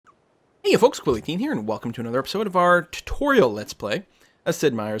Hey folks, Quilly18 here, and welcome to another episode of our tutorial Let's Play of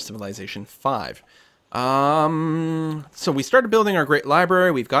Sid Meier's Civilization 5. So we started building our great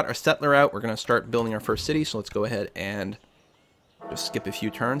library, we've got our settler out, we're going to start building our first city, so let's go ahead and just skip a few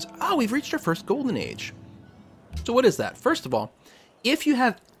turns. Oh, we've reached our first golden age. So what is that? First of all, if you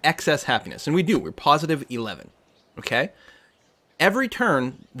have excess happiness, and we do, we're positive 11, okay? Every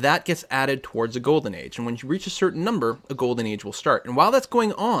turn, that gets added towards a golden age, and when you reach a certain number, a golden age will start. And while that's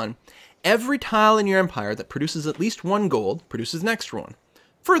going on, every tile in your empire that produces at least one gold produces an extra one.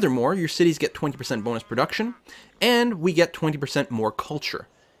 Furthermore, your cities get 20% bonus production, and we get 20% more culture.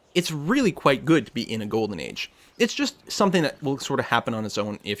 It's really quite good to be in a golden age. It's just something that will sort of happen on its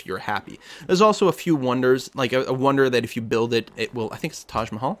own if you're happy. There's also a few wonders, like a wonder that if you build it, it will, I think it's the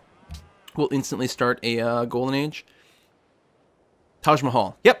Taj Mahal, will instantly start a golden age. Taj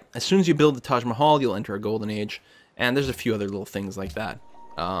Mahal. Yep, as soon as you build the Taj Mahal, you'll enter a golden age, and there's a few other little things like that.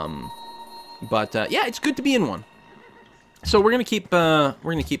 Yeah, it's good to be in one. So we're gonna keep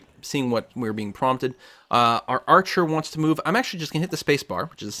seeing what we're being prompted. Our archer wants to move. I'm actually just gonna hit the space bar,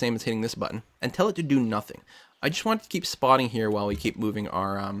 which is the same as hitting this button, and tell it to do nothing. I just want to keep spotting here while we keep moving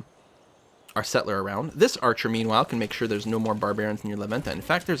our settler around. This archer, meanwhile, can make sure there's no more barbarians in your La Venta. In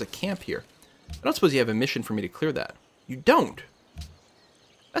fact, there's a camp here. I don't suppose you have a mission for me to clear that. You don't.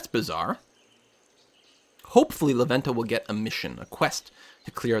 That's bizarre. Hopefully La Venta will get a mission, a quest,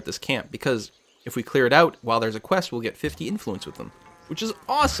 to clear out this camp, because if we clear it out while there's a quest, we'll get 50 influence with them, which is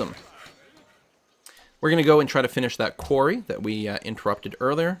awesome. We're going to go and try to finish that quarry that we interrupted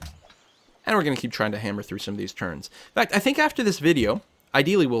earlier, and we're going to keep trying to hammer through some of these turns. In fact, I think after this video,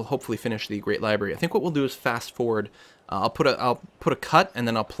 ideally we'll hopefully finish the Great Library. I think what we'll do is fast forward. I'll put a cut, and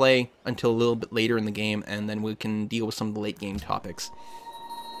then I'll play until a little bit later in the game, and then we can deal with some of the late game topics.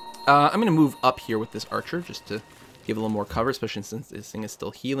 I'm going to move up here with this archer just to give a little more cover, especially since this thing is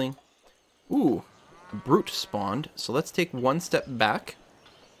still healing. Ooh, a brute spawned. So let's take one step back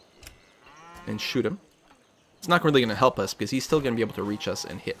and shoot him. It's not really going to help us because he's still going to be able to reach us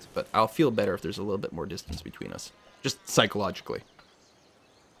and hit, but I'll feel better if there's a little bit more distance between us, just psychologically.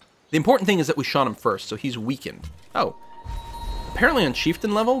 The important thing is that we shot him first, so he's weakened. Oh, apparently on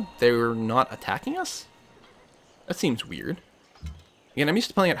chieftain level, they're not attacking us? That seems weird. Again, I'm used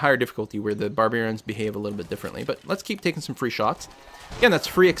to playing at higher difficulty where the barbarians behave a little bit differently, but let's keep taking some free shots. Again, that's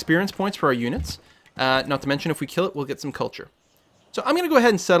free experience points for our units. Not to mention, if we kill it, we'll get some culture. So I'm going to go ahead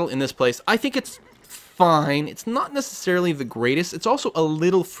and settle in this place. I think it's fine. It's not necessarily the greatest. It's also a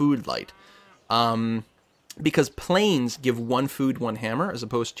little food light. Because plains give 1 food, 1 hammer, as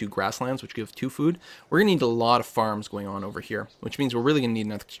opposed to grasslands, which give 2 food. We're going to need a lot of farms going on over here, which means we're really going to need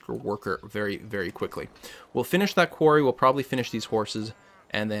an extra worker very, very quickly. We'll finish that quarry. We'll probably finish these horses,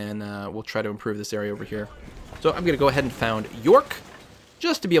 and then we'll try to improve this area over here. So I'm going to go ahead and found York,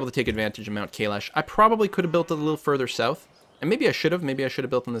 just to be able to take advantage of Mount Kailash. I probably could have built it a little further south, and maybe I should have. Maybe I should have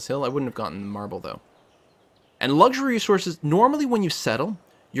built on this hill. I wouldn't have gotten marble, though. And luxury resources, normally when you settle,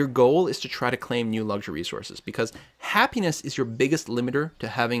 your goal is to try to claim new luxury resources because happiness is your biggest limiter to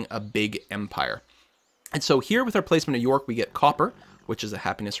having a big empire. And so here with our placement of York, we get copper, which is a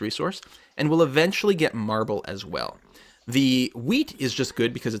happiness resource, and we'll eventually get marble as well. The wheat is just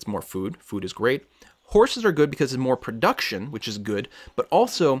good because it's more food. Food is great. Horses are good because it's more production, which is good, but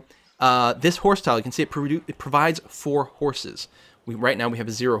also this horse tile, you can see it provides 4 horses. Right now we have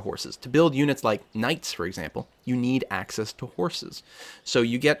 0 horses. To build units like knights, for example, you need access to horses. So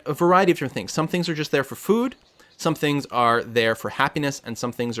you get a variety of different things. Some things are just there for food, some things are there for happiness, and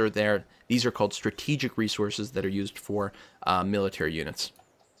some things are there, these are called strategic resources that are used for military units.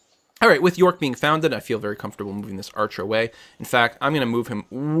 All right, with York being founded, I feel very comfortable moving this archer away. In fact, I'm going to move him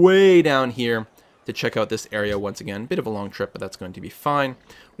way down here to check out this area once again. Bit of a long trip, but that's going to be fine.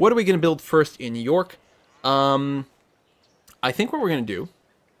 What are we going to build first in York? I think what we're going to do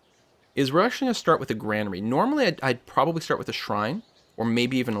is we're actually going to start with a granary. Normally, I'd probably start with a shrine or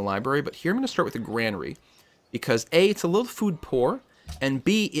maybe even a library, but here I'm going to start with a granary because A, it's a little food poor, and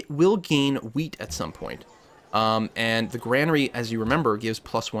B, it will gain wheat at some point. And the granary, as you remember, gives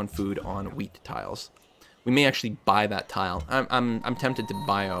 +1 food on wheat tiles. We may actually buy that tile. I'm tempted to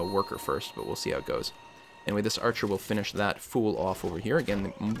buy a worker first, but we'll see how it goes. Anyway, this archer will finish that fool off over here.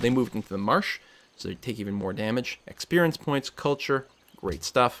 Again, they moved into the marsh, so they take even more damage. Experience points, culture, great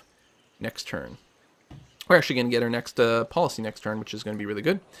stuff. Next turn. We're actually going to get our next policy next turn, which is going to be really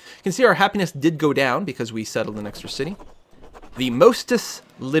good. You can see our happiness did go down because we settled an extra city. The mostest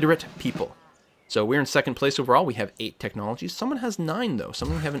literate people. So we're in 2nd place overall. We have 8 technologies. Someone has 9, though.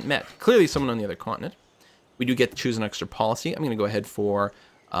 Someone we haven't met. Clearly someone on the other continent. We do get to choose an extra policy. I'm going to go ahead for...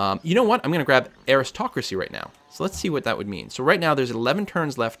 you know what? I'm going to grab aristocracy right now. So let's see what that would mean. So right now there's 11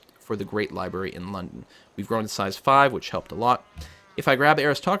 turns left for the Great Library in London. We've grown to size 5, which helped a lot. If I grab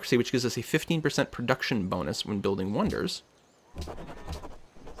Aristocracy, which gives us a 15% production bonus when building wonders,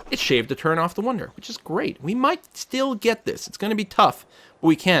 it shaved a turn off the wonder, which is great. We might still get this. It's going to be tough, but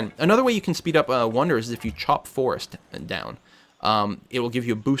we can. Another way you can speed up wonders is if you chop forest down. It will give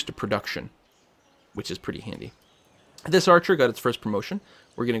you a boost of production, which is pretty handy. This archer got its first promotion.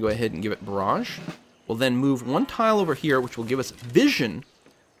 We're going to go ahead and give it barrage. We'll then move one tile over here, which will give us vision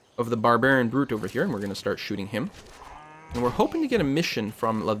of the barbarian brute over here, and we're going to start shooting him. And we're hoping to get a mission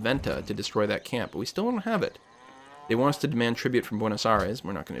from La Venta to destroy that camp, but we still don't have it. They want us to demand tribute from Buenos Aires.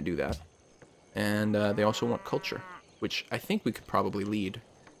 We're not going to do that. And they also want culture, which I think we could probably lead.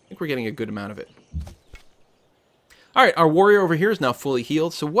 I think we're getting a good amount of it. All right, our warrior over here is now fully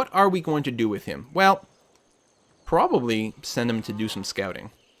healed. So what are we going to do with him? Well, probably send him to do some scouting.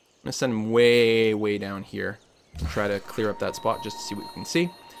 I'm going to send him way, way down here and try to clear up that spot just to see what we can see.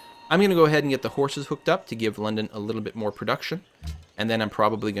 I'm going to go ahead and get the horses hooked up to give London a little bit more production. And then I'm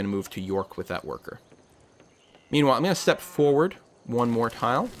probably going to move to York with that worker. Meanwhile, I'm going to step forward one more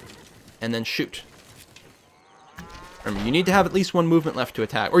tile and then shoot. Remember, you need to have at least one movement left to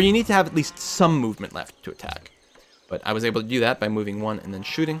attack. Or you need to have at least some movement left to attack. But I was able to do that by moving one and then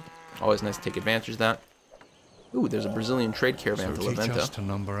shooting. Always nice to take advantage of that. Ooh, there's a Brazilian trade caravan to La Venta. Teach us to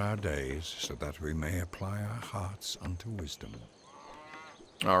number our days so that we may apply our hearts unto wisdom.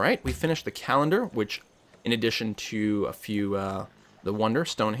 All right, we finished the calendar, which, in addition to a few, the Wonder,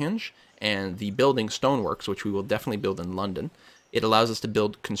 Stonehenge, and the building Stoneworks, which we will definitely build in London, it allows us to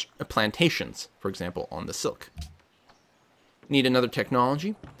build plantations, for example, on the silk. Need another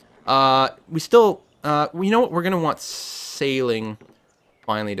technology. We still, you know what, we're going to want sailing,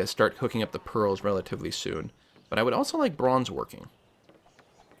 finally, to start hooking up the pearls relatively soon. But I would also like bronze working.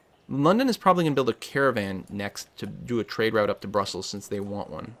 London is probably going to build a caravan next to do a trade route up to Brussels since they want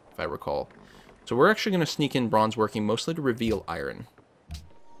one, if I recall. So we're actually going to sneak in bronze working, mostly to reveal iron.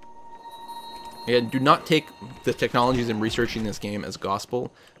 Again, do not take the technologies I'm researching this game as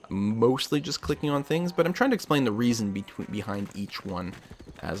gospel. I'm mostly just clicking on things, but I'm trying to explain the reason behind each one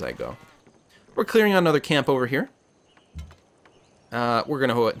as I go. We're clearing out another camp over here. We're going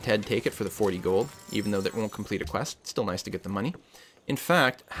to go ahead and take it for the 40 gold, even though that won't complete a quest. It's still nice to get the money. In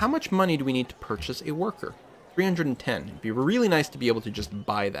fact, how much money do we need to purchase a worker? 310. It'd be really nice to be able to just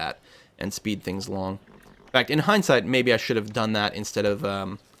buy that and speed things along. In fact, in hindsight, maybe I should have done that instead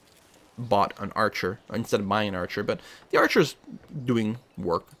of bought an archer, or instead of buying an archer, but the archer's doing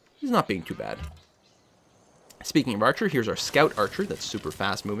work. He's not being too bad. Speaking of archer, here's our scout archer that's super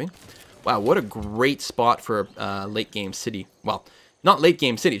fast moving. Wow, what a great spot for late game city. Well, not late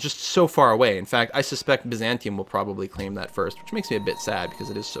game city, just so far away. In fact, I suspect Byzantium will probably claim that first, which makes me a bit sad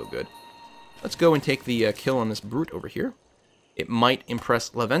because it is so good. Let's go and take the kill on this brute over here. It might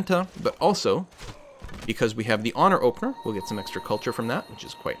impress La Venta, but also, because we have the honor opener, we'll get some extra culture from that, which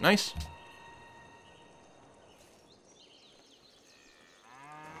is quite nice.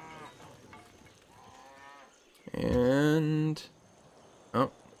 And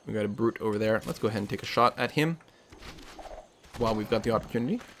oh, we got a brute over there. Let's go ahead and take a shot at him while we've got the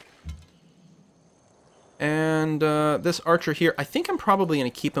opportunity. And this archer here, I think I'm probably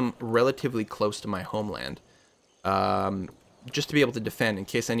going to keep him relatively close to my homeland. Just to be able to defend in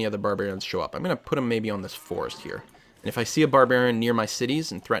case any other barbarians show up. I'm going to put him maybe on this forest here. And if I see a barbarian near my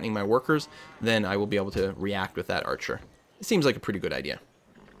cities and threatening my workers, then I will be able to react with that archer. It seems like a pretty good idea.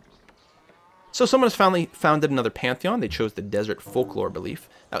 So someone has finally founded another pantheon. They chose the desert folklore belief.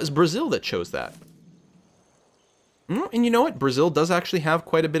 That was Brazil that chose that. And you know what? Brazil does actually have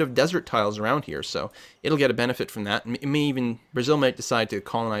quite a bit of desert tiles around here, so it'll get a benefit from that. Brazil might decide to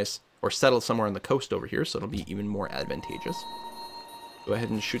colonize or settle somewhere on the coast over here, so it'll be even more advantageous. Go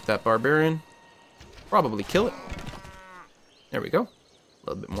ahead and shoot that barbarian. Probably kill it. There we go. A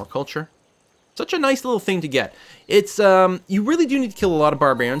little bit more culture. Such a nice little thing to get. It's, you really do need to kill a lot of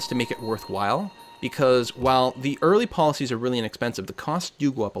barbarians to make it worthwhile, because while the early policies are really inexpensive, the costs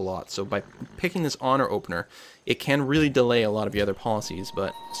do go up a lot. So by picking this honor opener, it can really delay a lot of the other policies,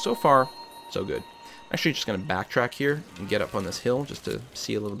 but so far, so good. I'm actually just going to backtrack here and get up on this hill just to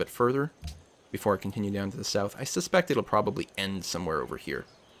see a little bit further before I continue down to the south. I suspect it'll probably end somewhere over here.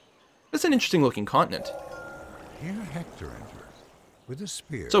 It's an interesting looking continent. Here Hector entered with a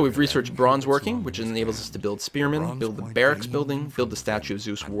spear. So we've researched bronze working, which enables us to build spearmen, build the barracks building, build the statue of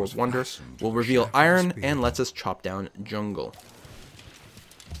Zeus World Wonder. We'll reveal iron and lets us chop down jungle.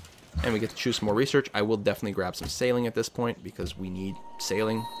 And we get to choose some more research. I will definitely grab some sailing at this point because we need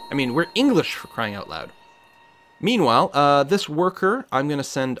sailing. I mean, we're English for crying out loud. Meanwhile, this worker I'm going to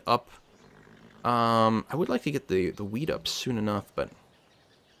send up. I would like to get the wheat up soon enough, but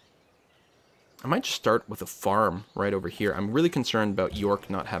I might just start with a farm right over here. I'm really concerned about York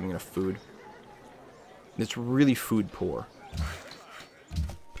not having enough food. It's really food poor.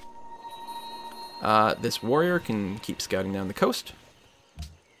 This warrior can keep scouting down the coast.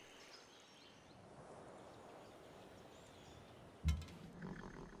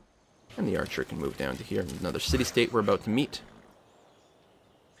 And the archer can move down to here. Another city-state we're about to meet.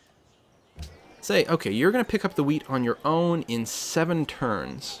 Say, okay, you're going to pick up the wheat on your own in 7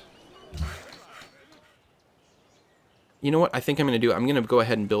 turns. You know what I think I'm going to do? I'm going to go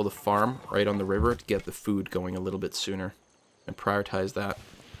ahead and build a farm right on the river to get the food going a little bit sooner. And prioritize that.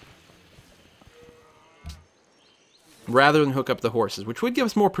 Rather than hook up the horses, which would give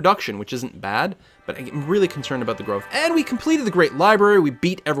us more production, which isn't bad, but I'm really concerned about the growth. And we completed the Great Library. We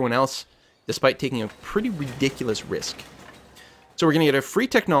beat everyone else, despite taking a pretty ridiculous risk. So we're going to get a free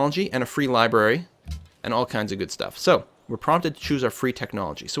technology and a free library and all kinds of good stuff. So we're prompted to choose our free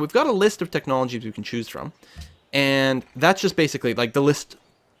technology. So we've got a list of technologies we can choose from. And that's just basically like the list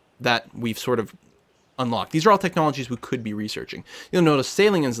that we've sort of unlocked. These are all technologies we could be researching. You'll notice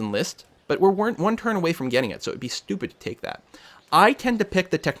sailing is in list, but we're one turn away from getting it, so it'd be stupid to take that. I tend to pick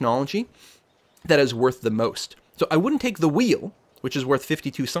the technology that is worth the most. So I wouldn't take the wheel, which is worth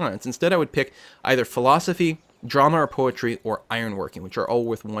 52 science. Instead, I would pick either philosophy, drama or poetry, or ironworking, which are all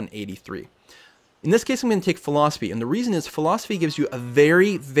worth 183. In this case, I'm going to take philosophy, and the reason is philosophy gives you a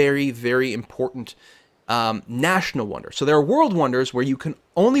very, very, very important national wonder. So there are world wonders where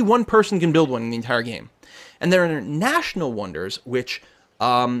only one person can build one in the entire game. And there are national wonders which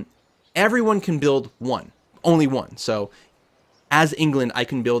everyone can build one, only one. So as England, I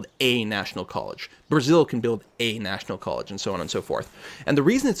can build a national college. Brazil can build a national college, and so on and so forth. And the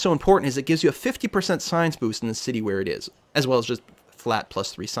reason it's so important is it gives you a 50% science boost in the city where it is, as well as just flat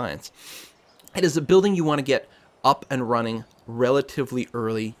 +3 science. It is a building you want to get up and running relatively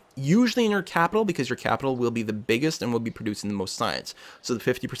early, usually in your capital, because your capital will be the biggest and will be producing the most science. So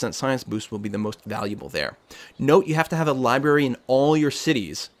the 50% science boost will be the most valuable there. Note, you have to have a library in all your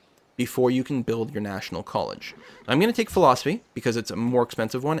cities before you can build your national college. I'm going to take philosophy because it's a more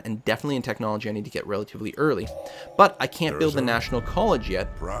expensive one, and definitely in technology I need to get relatively early. But I can't build the national college yet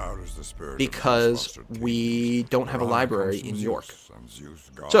because we don't have a library in York.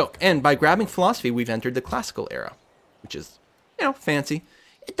 So, and by grabbing philosophy, we've entered the classical era, which is, fancy.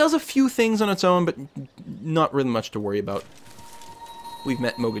 It does a few things on its own, but not really much to worry about. We've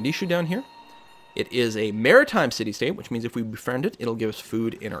met Mogadishu down here. It is a maritime city-state, which means if we befriend it, it'll give us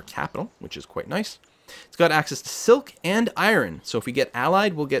food in our capital, which is quite nice. It's got access to silk and iron, so if we get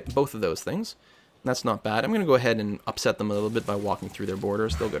allied, we'll get both of those things. And that's not bad. I'm going to go ahead and upset them a little bit by walking through their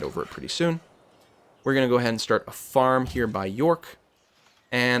borders. They'll get over it pretty soon. We're going to go ahead and start a farm here by York.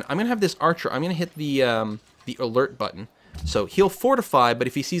 And I'm going to have this archer. I'm going to hit the alert button. So he'll fortify, but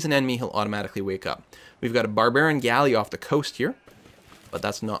if he sees an enemy, he'll automatically wake up. We've got a barbarian galley off the coast here, but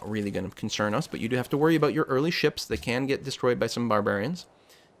that's not really going to concern us. But you do have to worry about your early ships. They can get destroyed by some barbarians.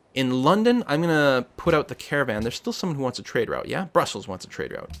 In London, I'm going to put out the caravan. There's still someone who wants a trade route, yeah? Brussels wants a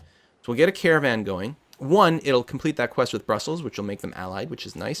trade route. So we'll get a caravan going. 1, it'll complete that quest with Brussels, which will make them allied, which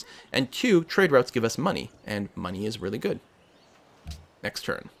is nice. And 2, trade routes give us money, and money is really good. Next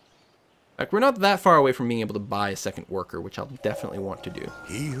turn. In fact, we're not that far away from being able to buy a second worker, which I'll definitely want to do.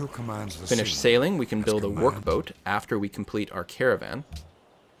 He who commands the Finish sea sailing, we can has build a command. workboat after we complete our caravan.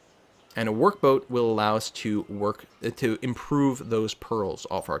 And a workboat will allow us to improve those pearls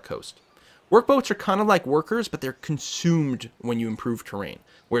off our coast. Workboats are kind of like workers, but they're consumed when you improve terrain,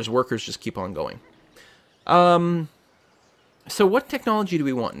 whereas workers just keep on going. So what technology do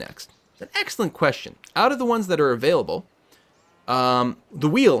we want next? It's an excellent question. Out of the ones that are available, the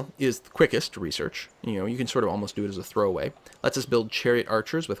wheel is the quickest to research. You can sort of almost do it as a throwaway. Lets us build chariot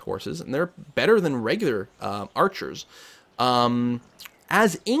archers with horses, and they're better than regular archers.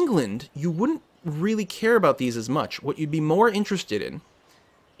 As England, you wouldn't really care about these as much. What you'd be more interested in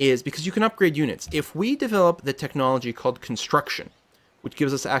is, because you can upgrade units, if we develop the technology called construction, which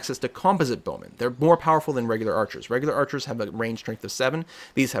gives us access to composite bowmen. They're more powerful than regular archers. Regular archers have a range strength of 7.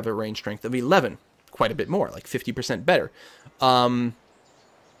 These have a range strength of 11. Quite a bit more, like 50% better.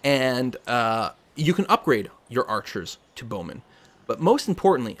 You can upgrade your archers to bowmen. But most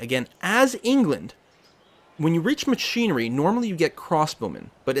importantly, again, as England, when you reach machinery, normally you get crossbowmen.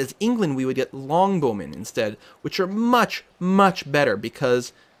 But as England, we would get longbowmen instead, which are much, much better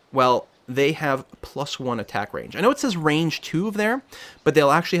because, well, they have +1 attack range. I know it says range 2 of there, but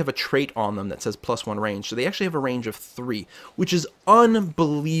they'll actually have a trait on them that says +1 range. So they actually have a range of 3, which is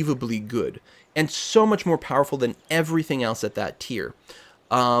unbelievably good and so much more powerful than everything else at that tier.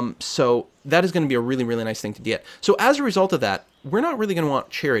 So that is going to be a really, really nice thing to get. So as a result of that, we're not really going to want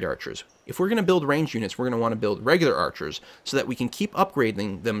chariot archers. If we're going to build ranged units, we're going to want to build regular archers so that we can keep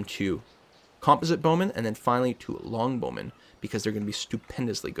upgrading them to composite bowmen and then finally to longbowmen because they're going to be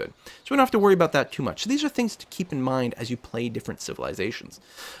stupendously good. So we don't have to worry about that too much. So these are things to keep in mind as you play different civilizations.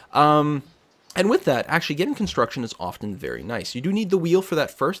 And with that, actually getting construction is often very nice. You do need the wheel for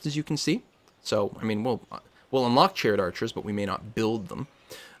that first, as you can see. So, I mean, we'll unlock chariot archers, but we may not build them.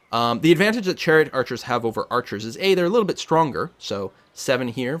 The advantage that chariot archers have over archers is, A, they're a little bit stronger, so 7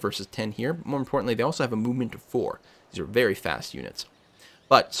 here versus 10 here. But more importantly, they also have a movement of 4. These are very fast units.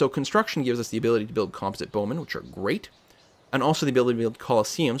 But, so construction gives us the ability to build composite bowmen, which are great, and also the ability to build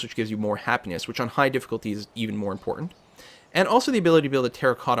colosseums, which gives you more happiness, which on high difficulty is even more important. And also the ability to build a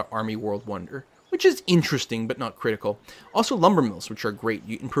terracotta army world wonder, which is interesting but not critical. Also lumber mills, which are great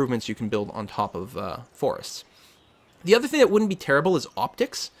improvements you can build on top of forests. The other thing that wouldn't be terrible is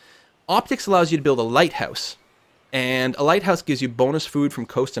optics. Optics allows you to build a lighthouse. And a lighthouse gives you bonus food from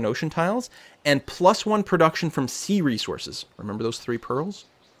coast and ocean tiles, and +1 production from sea resources. Remember those 3 pearls?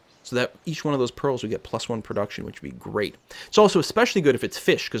 So that each one of those pearls would get +1 production, which would be great. It's also especially good if it's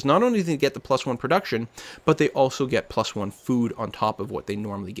fish, because not only do they get the +1 production, but they also get +1 food on top of what they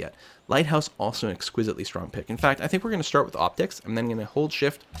normally get. Lighthouse, also an exquisitely strong pick. In fact, I think we're going to start with optics. I'm then going to hold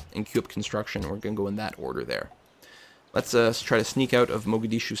shift and queue up construction. We're going to go in that order there. Let's try to sneak out of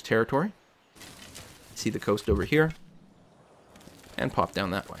Mogadishu's territory. See the coast over here. And pop down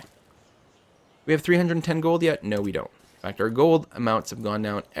that way. We have 310 gold yet? No, we don't. In fact, our gold amounts have gone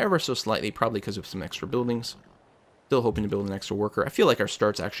down ever so slightly, probably because of some extra buildings. Still hoping to build an extra worker. I feel like our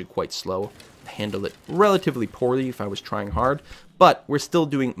start's actually quite slow. I handled it relatively poorly if I was trying hard, but we're still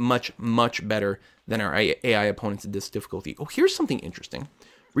doing much, much better than our AI opponents at this difficulty. Oh, here's something interesting.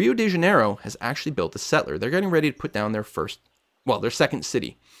 Rio de Janeiro has actually built a settler. They're getting ready to put down their their second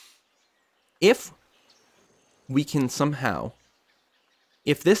city. If we can somehow,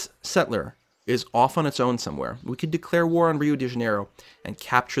 if this settler is off on its own somewhere, we could declare war on Rio de Janeiro and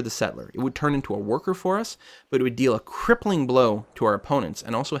capture the settler. It would turn into a worker for us, but it would deal a crippling blow to our opponents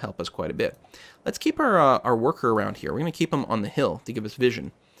and also help us quite a bit. Let's keep our worker around here. We're going to keep him on the hill to give us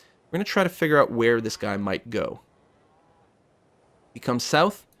vision. We're going to try to figure out where this guy might go. If he comes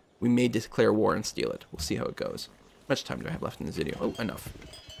south, we may declare war and steal it. We'll see how it goes. How much time do I have left in this video? Oh, enough.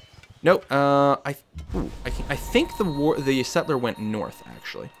 Nope. I think the settler went north,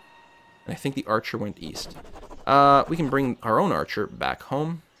 actually. And I think the archer went east. We can bring our own archer back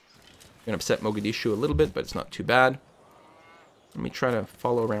home. I'm going to upset Mogadishu a little bit, but it's not too bad. Let me try to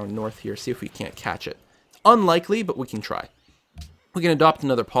follow around north here, see if we can't catch it. It's unlikely, but we can try. We can adopt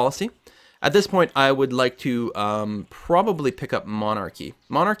another policy. At this point, I would like to probably pick up monarchy.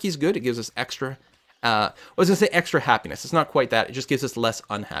 Monarchy is good. It gives us extra... I was going to say extra happiness. It's not quite that. It just gives us less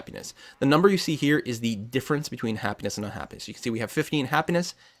unhappiness. The number you see here is the difference between happiness and unhappiness. You can see we have 15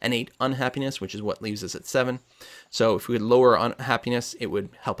 happiness and 8 unhappiness, which is what leaves us at 7. So if we would lower unhappiness, it would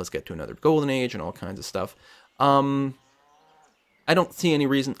help us get to another golden age and all kinds of stuff. I don't see any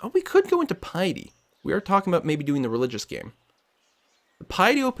reason... Oh, we could go into piety. We are talking about maybe doing the religious game. The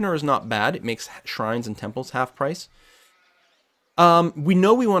piety opener is not bad. It makes shrines and temples half price. We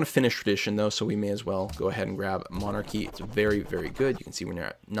know we want to finish tradition, though, so we may as well go ahead and grab monarchy. It's very, very good. You can see we're now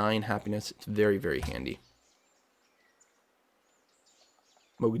at 9 happiness. It's very, very handy.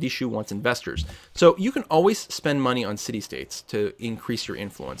 Mogadishu wants investors. So you can always spend money on city-states to increase your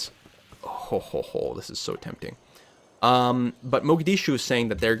influence. Oh, this is so tempting. But Mogadishu is saying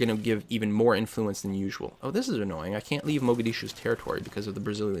that they're going to give even more influence than usual. Oh, this is annoying. I can't leave Mogadishu's territory because of the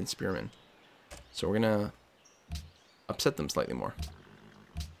Brazilian spearmen. So we're going to upset them slightly more.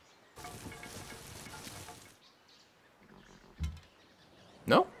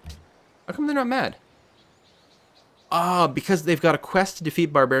 No? How come they're not mad? Because they've got a quest to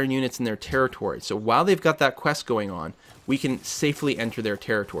defeat barbarian units in their territory. So while they've got that quest going on, we can safely enter their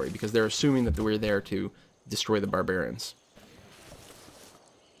territory because they're assuming that we're there to destroy the barbarians.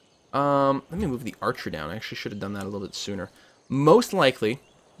 Let me move the archer down. I actually should have done that a little bit sooner. Most likely,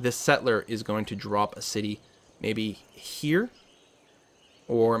 this settler is going to drop a city maybe here,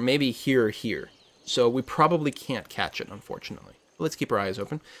 or maybe here or here. So we probably can't catch it, unfortunately. But let's keep our eyes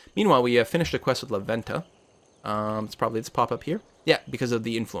open. Meanwhile, we finished a quest with La Venta. It's probably this pop-up here. Yeah, because of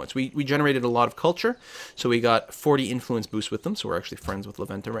the influence. We generated a lot of culture, so we got 40 influence boost with them, so we're actually friends with La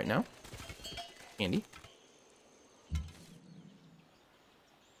Venta right now. Handy.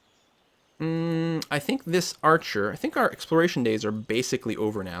 I think this archer... I think our exploration days are basically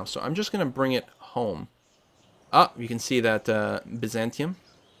over now, so I'm just going to bring it home. You can see that Byzantium,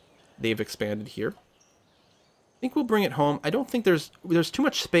 they've expanded here. I think we'll bring it home. I don't think there's too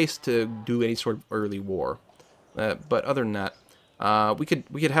much space to do any sort of early war. But other than that, We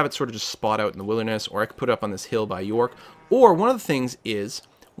could have it sort of just spot out in the wilderness, or I could put it up on this hill by York. Or one of the things is,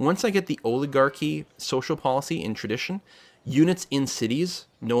 once I get the oligarchy social policy in tradition, units in cities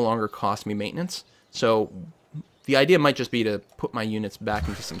no longer cost me maintenance. So the idea might just be to put my units back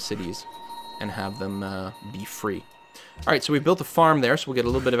into some cities and have them be free. All right, so we've built a farm there, so we'll get a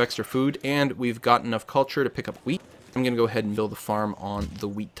little bit of extra food, and we've got enough culture to pick up wheat. I'm going to go ahead and build a farm on the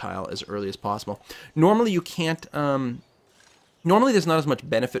wheat tile as early as possible. Normally, you can't... Normally, there's not as much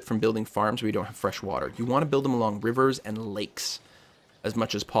benefit from building farms where you don't have fresh water. You want to build them along rivers and lakes as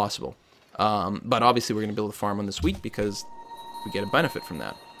much as possible. But obviously, we're going to build a farm on this wheat because we get a benefit from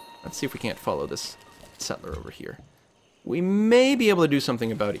that. Let's see if we can't follow this settler over here. We may be able to do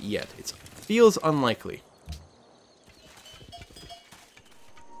something about it yet. It feels unlikely.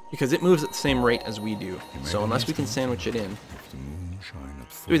 Because it moves at the same rate as we do. So unless we can sandwich it in.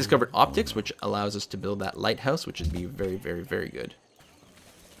 We discovered optics, which allows us to build that lighthouse, which would be very, very, very good.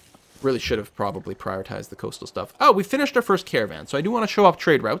 Really should have probably prioritized the coastal stuff. Oh, we finished our first caravan, so I do want to show off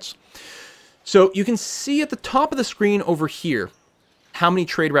trade routes. So you can see at the top of the screen over here how many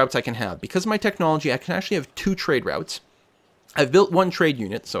trade routes I can have. Because of my technology, I can actually have 2 trade routes. I've built 1 trade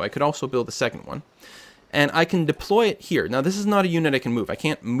unit, so I could also build a second one. And I can deploy it here. Now, this is not a unit I can move. I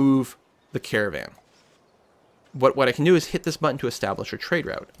can't move the caravan. What I can do is hit this button to establish a trade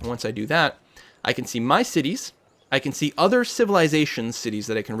route. And once I do that, I can see my cities. I can see other civilizations' cities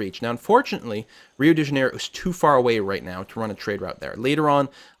that I can reach. Now, unfortunately, Rio de Janeiro is too far away right now to run a trade route there. Later on,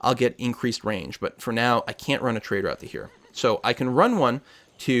 I'll get increased range. But for now, I can't run a trade route to here. So I can run one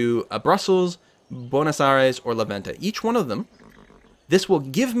to Brussels, Buenos Aires, or La Venta. Each one of them. This will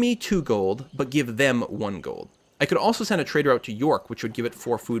give me 2 gold, but give them 1 gold. I could also send a trade route to York, which would give it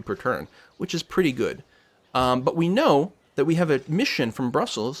 4 food per turn, which is pretty good. But we know that we have a mission from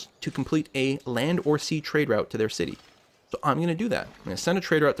Brussels to complete a land or sea trade route to their city. So I'm going to do that. I'm going to send a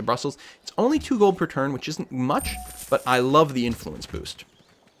trade route to Brussels. It's only 2 gold per turn, which isn't much, but I love the influence boost.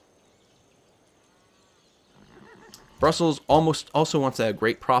 Brussels also wants a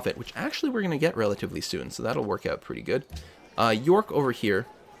great profit, which actually we're going to get relatively soon, so that'll work out pretty good. York over here.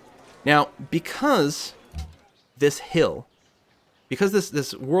 Now, because this hill, because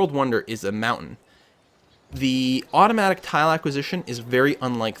this world wonder is a mountain, the automatic tile acquisition is very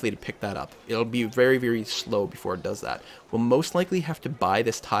unlikely to pick that up. It'll be very, very slow before it does that. We'll most likely have to buy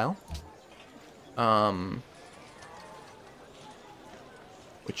this tile.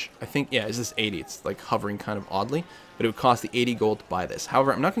 Which I think, yeah, is this 80. It's like hovering kind of oddly, but it would cost the 80 gold to buy this.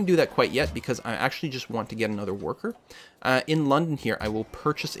 However, I'm not going to do that quite yet because I actually just want to get another worker. In London here, I will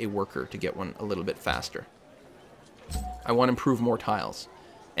purchase a worker to get one a little bit faster. I want to improve more tiles.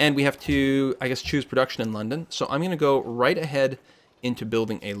 And we have to, I guess, choose production in London. So I'm going to go right ahead into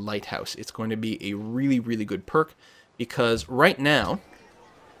building a lighthouse. It's going to be a really, really good perk because right now,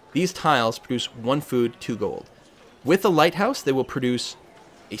 these tiles produce 1 food, 2 gold. With a lighthouse, they will produce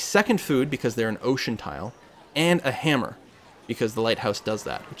a second food because they're an ocean tile, and a hammer because the lighthouse does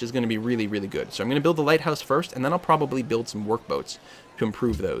that, which is going to be really, really good. So I'm going to build the lighthouse first, and then I'll probably build some workboats to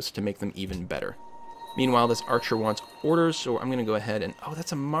improve those, to make them even better. Meanwhile, this archer wants orders, so I'm going to go ahead and... Oh,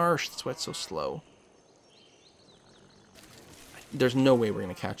 that's a marsh. That's why it's so slow. There's no way we're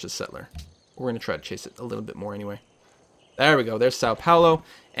going to catch this settler. We're going to try to chase it a little bit more anyway. There we go. There's Sao Paulo,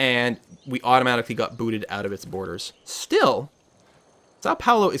 and we automatically got booted out of its borders. Still... Sao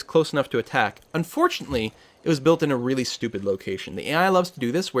Paulo is close enough to attack. Unfortunately, it was built in a really stupid location. The AI loves to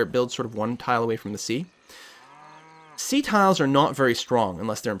do this, where it builds sort of 1 tile away from the sea. Sea tiles are not very strong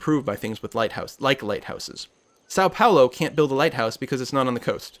unless they're improved by things with lighthouses. Sao Paulo can't build a lighthouse because it's not on the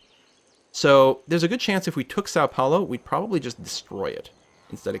coast. So there's a good chance if we took Sao Paulo, we'd probably just destroy it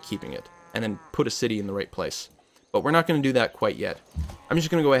instead of keeping it, and then put a city in the right place. But we're not going to do that quite yet. I'm just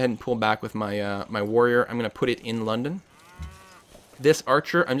going to go ahead and pull back with my my warrior. I'm going to put it in London. This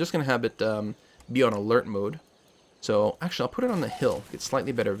archer, I'm just going to have it be on alert mode. So, actually, I'll put it on the hill. Get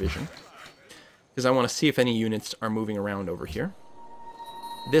slightly better vision. Because I want to see if any units are moving around over here.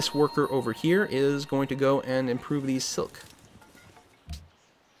 This worker over here is going to go and improve these silk.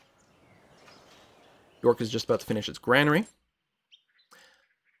 York is just about to finish its granary.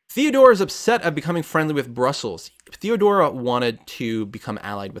 Theodora is upset at becoming friendly with Brussels. Theodora wanted to become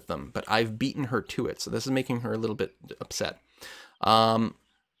allied with them, but I've beaten her to it. So this is making her a little bit upset.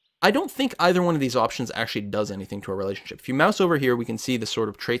 I don't think either one of these options actually does anything to our relationship. If you mouse over here, we can see the sort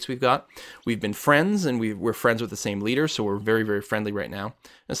of traits we've got. We've been friends, and we're friends with the same leader, so we're very, very friendly right now.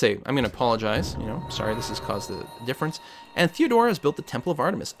 I say, I'm going to apologize. Sorry this has caused a difference. And Theodora has built the Temple of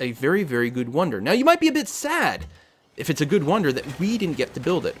Artemis, a very, very good wonder. Now, you might be a bit sad if it's a good wonder that we didn't get to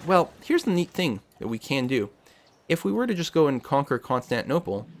build it. Well, here's the neat thing that we can do. if we were to just go and conquer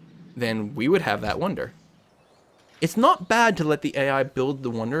Constantinople, then we would have that wonder. It's not bad to let the AI build the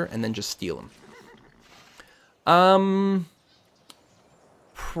wonder and then just steal them.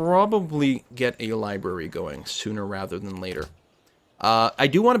 Probably get a library going sooner rather than later. I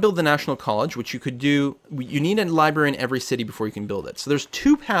do want to build the National College, which you could do. You need a library in every city before you can build it. So there's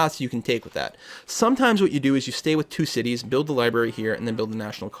two paths you can take with that. Sometimes what you do is you stay with two cities, build the library here, and then build the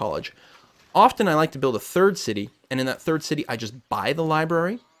National College. Often I like to build a third city, and in that third city I just buy the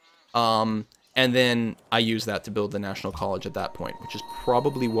library, and then I use that to build the National College at that point, which is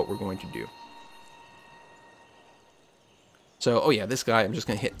probably what we're going to do. So, oh yeah, this guy, I'm just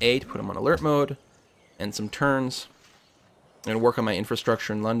going to hit A to put him on alert mode, and some turns. I'm going to work on my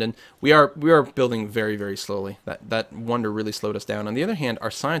infrastructure in London. We are building very, very slowly. That wonder really slowed us down. On the other hand, our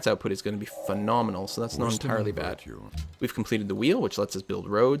science output is going to be phenomenal, so that's not entirely bad. We've completed the wheel, which lets us build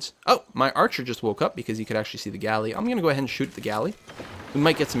roads. Oh, my archer just woke up because he could actually see the galley. I'm going to go ahead and shoot the galley. We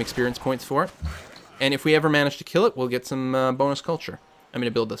might get some experience points for it. And if we ever manage to kill it, we'll get some bonus culture. I'm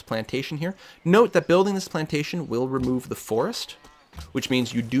going to build this plantation here. Note that building this plantation will remove the forest, which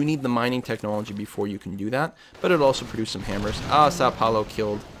means you do need the mining technology before you can do that, but it'll also produce some hammers. Sao Paulo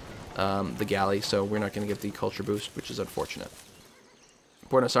killed the galley, so we're not going to get the culture boost, which is unfortunate.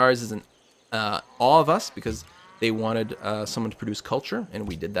 Buenos Aires is in awe of us because they wanted someone to produce culture, and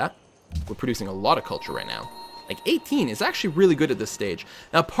we did that. We're producing a lot of culture right now. Like 18 is actually really good at this stage.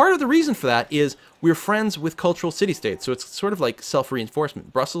 Now, part of the reason for that is we're friends with cultural city-states, so it's sort of like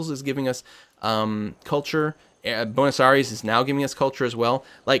self-reinforcement. Brussels is giving us culture. Buenos Aires is now giving us culture as well.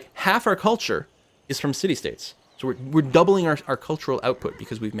 Like, half our culture is from city-states. So we're doubling our cultural output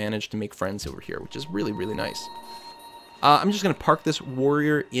because we've managed to make friends over here, which is really, really nice. I'm just going to park this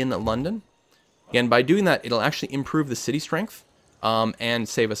warrior in London. Again, by doing that, it'll actually improve the city strength and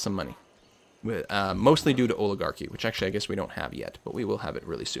save us some money. Mostly due to oligarchy, which actually I guess we don't have yet, but we will have it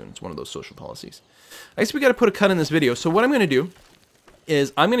really soon. It's one of those social policies. I guess we got to put a cut in this video. So what I'm going to do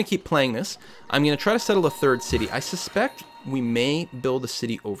is I'm going to keep playing this. I'm going to try to settle a third city. I suspect we may build a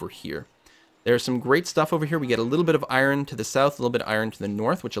city over here. There's some great stuff over here. We get a little bit of iron to the south, a little bit of iron to the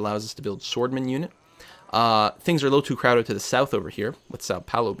north, which allows us to build swordman unit. Things are a little too crowded to the south over here, with Sao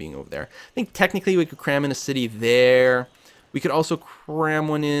Paulo being over there. I think technically we could cram in a city there. We could also cram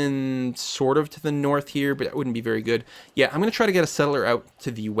one in sort of to the north here, but that wouldn't be very good. Yeah, I'm going to try to get a settler out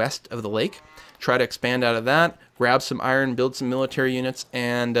to the west of the lake, try to expand out of that, grab some iron, build some military units,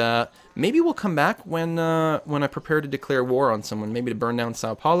 and maybe we'll come back when I prepare to declare war on someone, maybe to burn down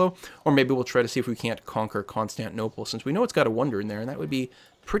Sao Paulo, or maybe we'll try to see if we can't conquer Constantinople, since we know it's got a wonder in there, and that would be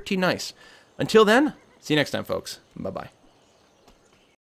pretty nice. Until then, see you next time, folks. Bye-bye.